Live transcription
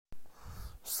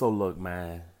So look,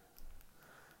 man,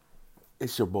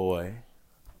 it's your boy,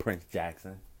 Prince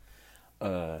Jackson.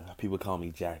 People call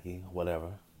me Jackie,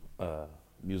 whatever.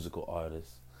 Musical artist,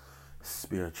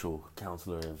 spiritual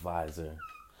counselor, advisor,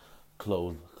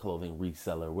 clothing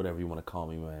reseller, whatever you want to call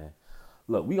me, man.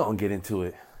 Look, we gonna get into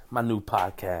it. My new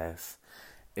podcast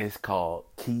is called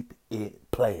Keep It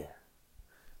Player.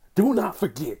 Do not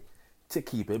forget to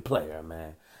keep it player,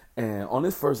 man. And on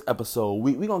this first episode,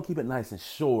 we gonna keep it nice and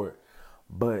short,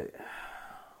 but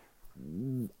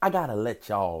I gotta let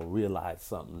y'all realize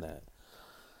something that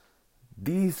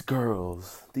these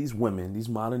girls, these women, these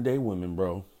modern day women,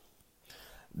 bro,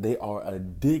 they are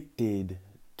addicted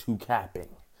to capping.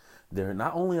 They're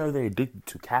not only are they addicted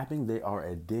to capping, they are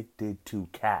addicted to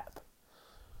cap.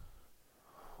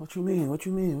 What you mean? What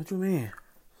you mean? What you mean?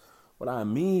 What I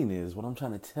mean is, what I'm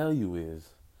trying to tell you is,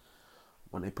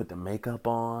 when they put the makeup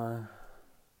on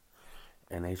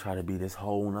and they try to be this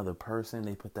whole nother person,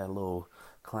 they put that little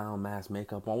clown mask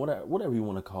makeup on, whatever you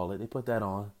want to call it, they put that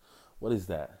on. What is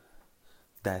that?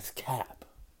 That's cap.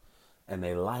 And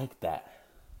they like that.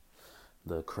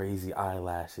 The crazy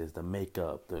eyelashes, the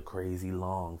makeup, the crazy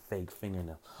long fake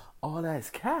fingernail. All that's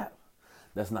cap.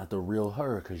 That's not the real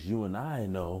her, because you and I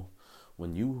know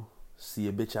when you see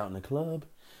a bitch out in the club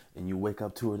and you wake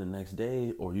up to her the next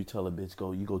day, or you tell a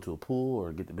bitch you go to a pool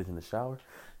or get the bitch in the shower,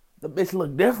 the bitch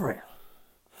look different.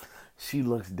 She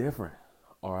looks different.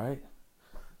 All right?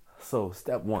 So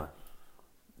step one,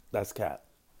 that's cap.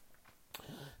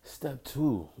 Step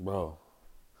two, bro,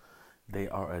 they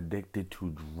are addicted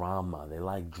to drama. They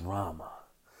like drama.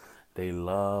 They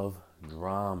love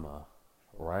drama,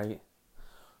 right?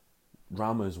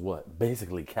 Drama is what?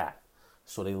 Basically cap.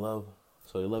 So they love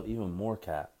even more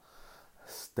cap.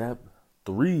 Step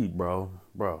three, bro.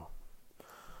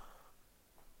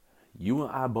 You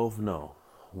and I both know,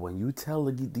 when you tell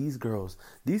these girls,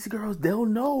 they'll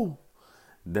know.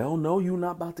 They'll know you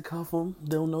not about to cuff them.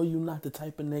 They'll know you not the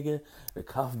type of nigga to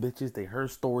cuff bitches. They heard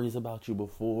stories about you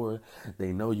before.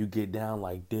 They know you get down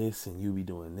like this and you be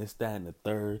doing this, that, and the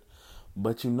third.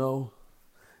 But you know,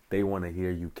 they want to hear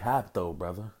you cap though,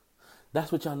 brother.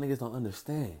 That's what y'all niggas don't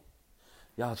understand.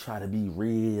 Y'all try to be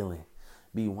real and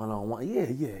be one-on-one.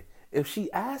 Yeah. If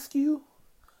she asks you,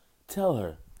 tell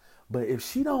her. But if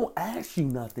she don't ask you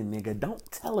nothing, nigga,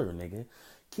 don't tell her, nigga.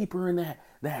 Keep her in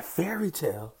that fairy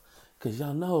tale. Because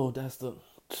y'all know that's the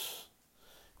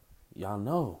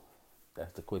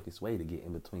quickest way to get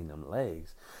in between them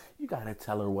legs. You got to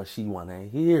tell her what she want to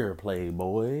hear,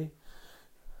 playboy.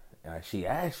 And she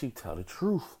asks you, tell the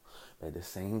truth. But at the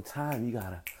same time, you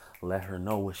got to let her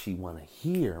know what she want to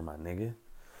hear, my nigga.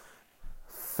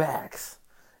 Facts.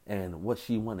 And what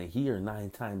she want to hear 9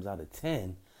 times out of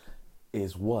 10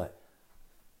 is what?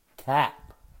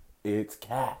 Cap. It's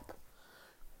cap.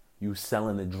 You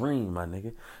selling a dream, my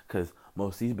nigga. Because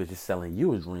most of these bitches selling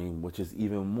you a dream, which is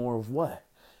even more of what?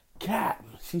 Cap.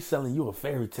 She's selling you a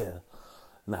fairy tale.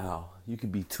 Now, you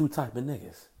could be two type of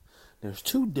niggas. There's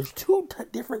two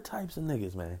different types of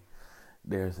niggas, man.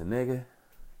 There's a nigga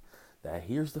that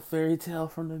hears the fairy tale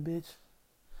from the bitch,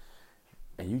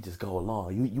 and you just go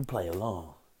along. You play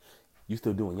along. You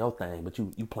still doing your thing, but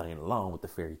you playing along with the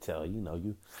fairy tale. You know,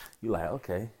 you like,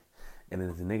 okay. And then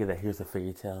there's a nigga that hears the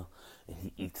fairy tale and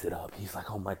he eats it up. He's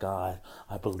like, oh my God,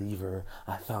 I believe her.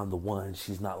 I found the one.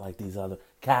 She's not like these other.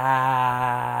 Cap.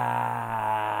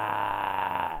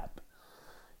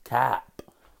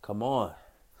 Come on.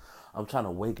 I'm trying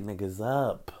to wake niggas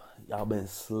up. Y'all been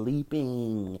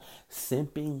sleeping.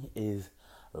 Simping is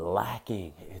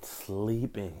lacking. It's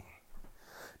sleeping.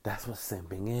 That's what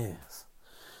simping is.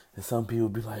 And some people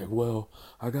be like, well,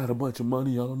 I got a bunch of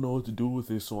money. I don't know what to do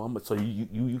with it. So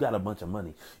you got a bunch of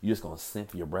money. You just going to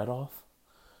simp your bread off?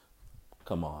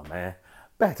 Come on, man.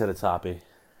 Back to the topic.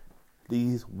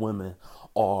 These women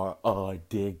are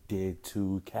addicted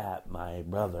to cap, my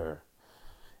brother.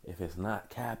 If it's not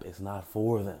cap, it's not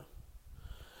for them.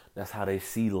 That's how they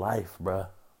see life, bruh.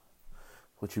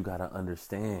 What you got to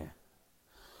understand.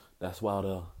 That's why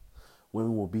the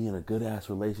women will be in a good-ass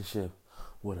relationship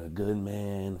with a good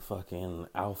man, fucking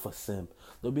alpha simp.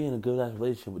 They'll be in a good ass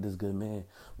relationship with this good man,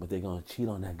 but they're gonna cheat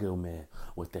on that good man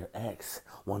with their ex.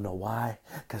 Wanna know why?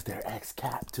 Cause their ex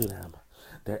capped to them.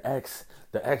 Their ex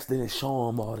didn't show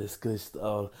them all this good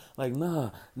stuff. Like, nah,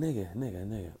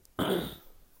 nigga.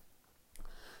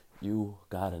 You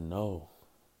gotta know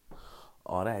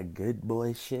all that good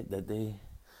boy shit that they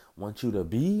want you to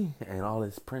be, and all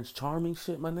this Prince Charming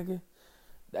shit, my nigga.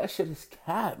 That shit is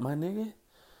cap, my nigga.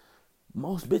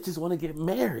 Most bitches want to get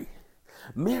married.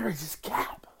 Marriage is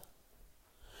cap.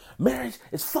 Marriage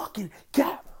is fucking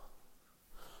cap.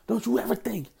 Don't you ever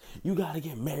think you gotta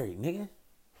get married, nigga.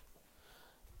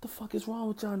 The fuck is wrong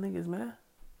with y'all niggas, man?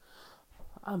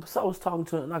 So I was talking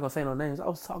to, I'm not gonna say no names. I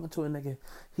was talking to a nigga.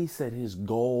 He said his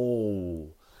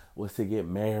goal was to get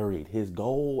married. His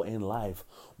goal in life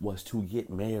was to get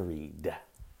married.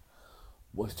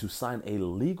 Was to sign a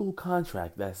legal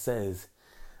contract that says,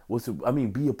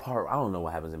 be a part, I don't know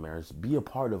what happens in marriage, be a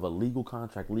part of a legal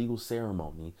contract, legal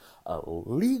ceremony, a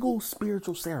legal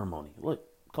spiritual ceremony. Look,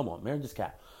 come on, marriage is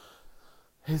cap.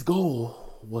 His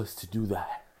goal was to do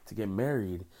that, to get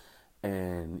married.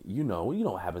 And you know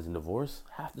what happens in divorce.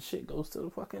 Half the shit goes to the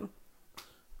fucking,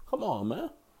 come on, man.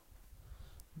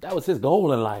 That was his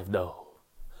goal in life, though.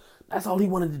 That's all he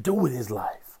wanted to do with his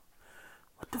life.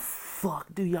 What the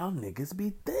fuck do y'all niggas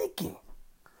be thinking?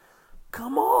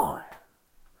 Come on.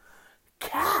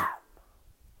 Cap.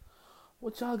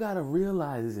 What y'all gotta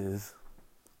realize is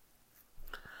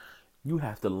you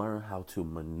have to learn how to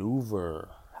maneuver,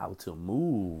 how to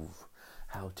move,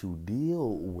 how to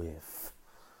deal with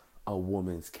a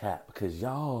woman's cap. Because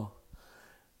y'all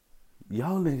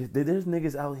niggas, there's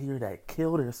niggas out here that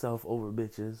kill themselves over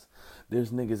bitches. There's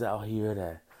niggas out here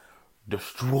that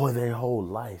destroy their whole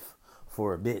life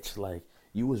for a bitch. Like,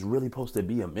 you was really supposed to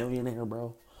be a millionaire,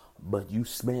 bro, but you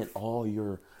spent all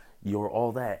your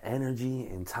all that energy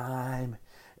and time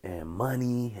and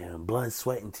money and blood,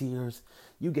 sweat, and tears.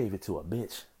 You gave it to a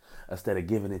bitch instead of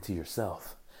giving it to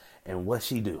yourself. And what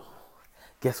she do?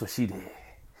 Guess what she did?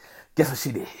 Guess what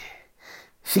she did?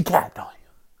 She capped on you.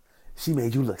 She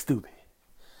made you look stupid.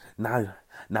 Now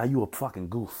you a fucking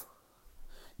goof.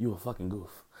 You a fucking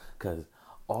goof. Cause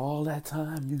all that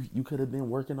time you could have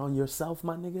been working on yourself,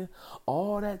 my nigga.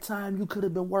 All that time you could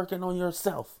have been working on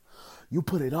yourself. You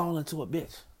put it all into a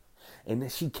bitch. And then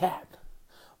she capped.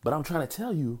 But I'm trying to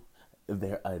tell you,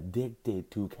 they're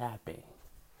addicted to capping.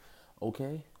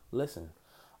 Okay? Listen.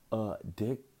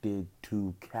 Addicted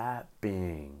to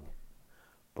capping.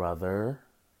 Brother.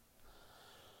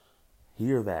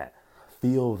 Hear that.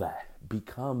 Feel that.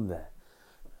 Become that.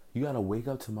 You gotta wake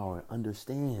up tomorrow and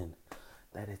understand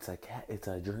that it's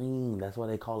a dream. That's why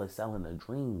they call it selling a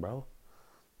dream, bro.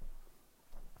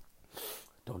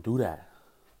 Don't do that.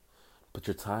 Put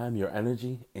your time, your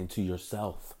energy into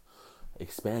yourself.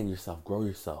 Expand yourself, grow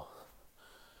yourself.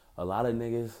 A lot of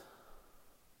niggas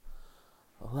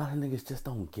just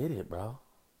don't get it, bro.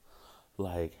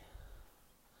 Like,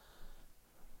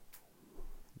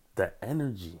 the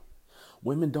energy.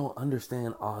 Women don't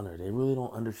understand honor. They really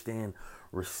don't understand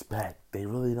respect. They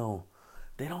don't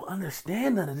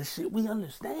understand none of this shit we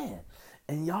understand.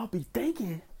 And y'all be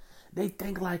thinking they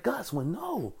think like us, when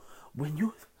no.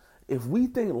 If we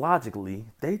think logically,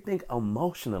 they think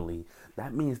emotionally.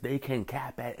 That means they can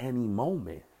cap at any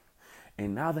moment.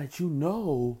 And now that you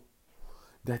know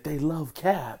that they love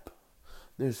cap,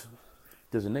 there's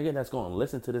a nigga that's going to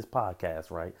listen to this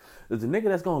podcast, right? There's a nigga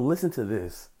that's going to listen to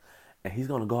this, and he's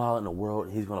going to go out in the world,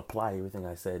 and he's going to apply everything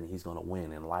I said, and he's going to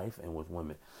win in life and with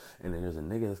women. And then there's a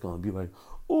nigga that's going to be like,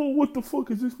 oh, what the fuck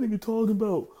is this nigga talking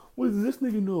about? What does this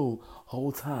nigga know?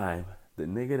 Whole time, the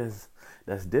nigga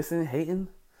that's dissing, hating,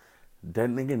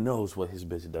 that nigga knows what his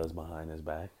bitch does behind his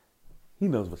back. He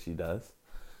knows what she does.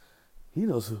 He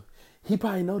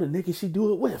probably know the nigga she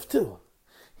do it with, too.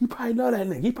 He probably know that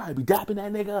nigga. He probably be dapping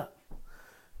that nigga up.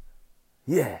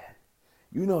 Yeah.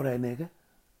 You know that nigga.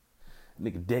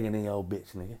 Nigga digging in your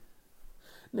bitch, nigga.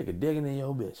 Nigga digging in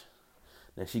your bitch.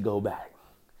 Then she go back.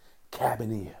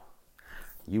 Capping in you.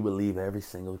 You believe every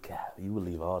single cap. You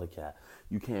believe all the cap.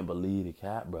 You can't believe the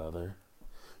cap, brother.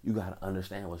 You got to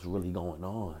understand what's really going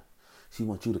on. She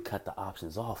wants you to cut the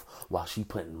options off while she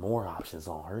putting more options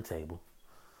on her table.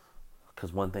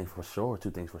 Because one thing for sure,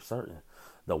 two things for certain.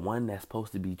 The one that's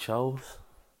supposed to be chose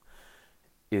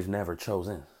is never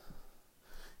chosen.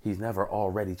 He's never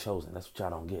already chosen. That's what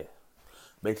y'all don't get.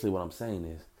 Basically what I'm saying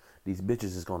is, these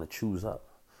bitches is going to choose up.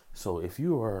 So if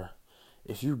you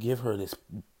give her this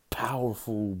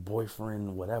powerful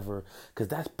boyfriend, whatever, because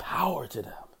that's power to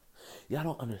them. Y'all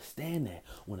don't understand that.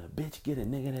 When a bitch get a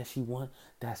nigga that she want,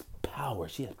 that's power.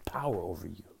 She has power over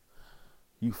you.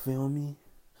 You feel me?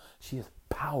 She has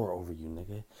power over you,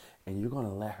 nigga. And you're going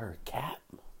to let her cap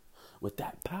with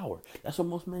that power. That's what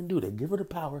most men do. They give her the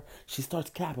power. She starts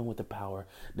capping with the power.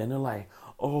 Then they're like,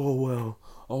 oh, well,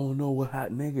 oh no, what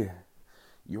hot nigga?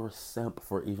 You're a simp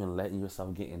for even letting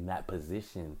yourself get in that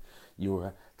position.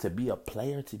 To be a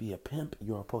player, to be a pimp,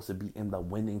 you're supposed to be in the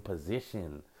winning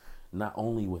position. Not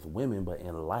only with women, but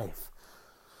in life.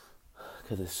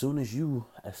 Because as soon as you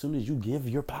give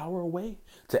your power away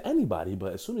to anybody,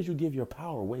 but as soon as you give your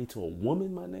power away to a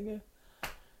woman, my nigga,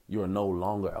 you're no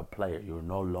longer a player. You're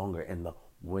no longer in the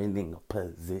winning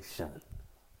position.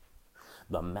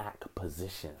 The Mac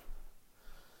position.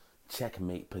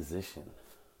 Checkmate position.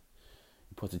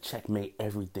 You're supposed to checkmate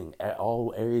everything. At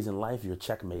all areas in life, you're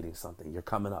checkmating something. You're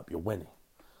coming up. You're winning.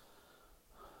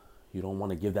 You don't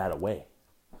want to give that away.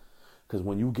 Because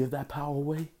when you give that power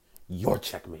away, you're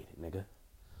checkmated, nigga.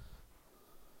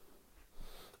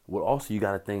 What also you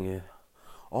got to think is,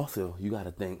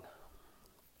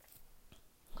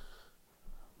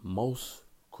 most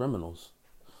criminals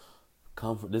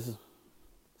come from, this is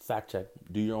fact check,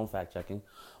 do your own fact checking.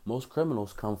 Most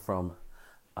criminals come from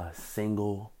a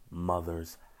single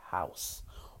mother's house.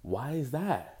 Why is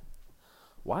that?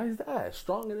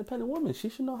 Strong, independent woman. She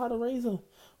should know how to raise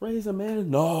a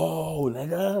man. No,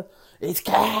 nigga. It's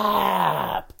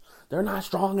cap. They're not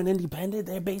strong and independent.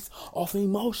 They're based off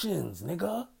emotions,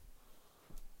 nigga.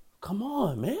 Come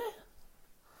on, man.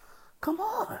 Come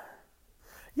on.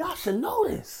 Y'all should know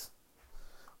this.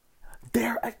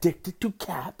 They're addicted to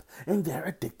cap and they're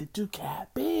addicted to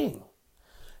capping.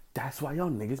 That's why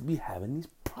y'all niggas be having these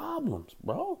problems,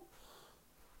 bro.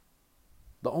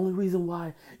 The only reason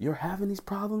why you're having these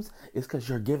problems is because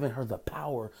you're giving her the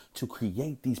power to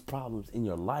create these problems in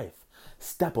your life.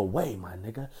 Step away, my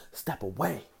nigga. Step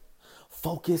away.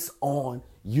 Focus on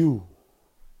you.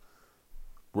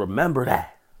 Remember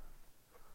that.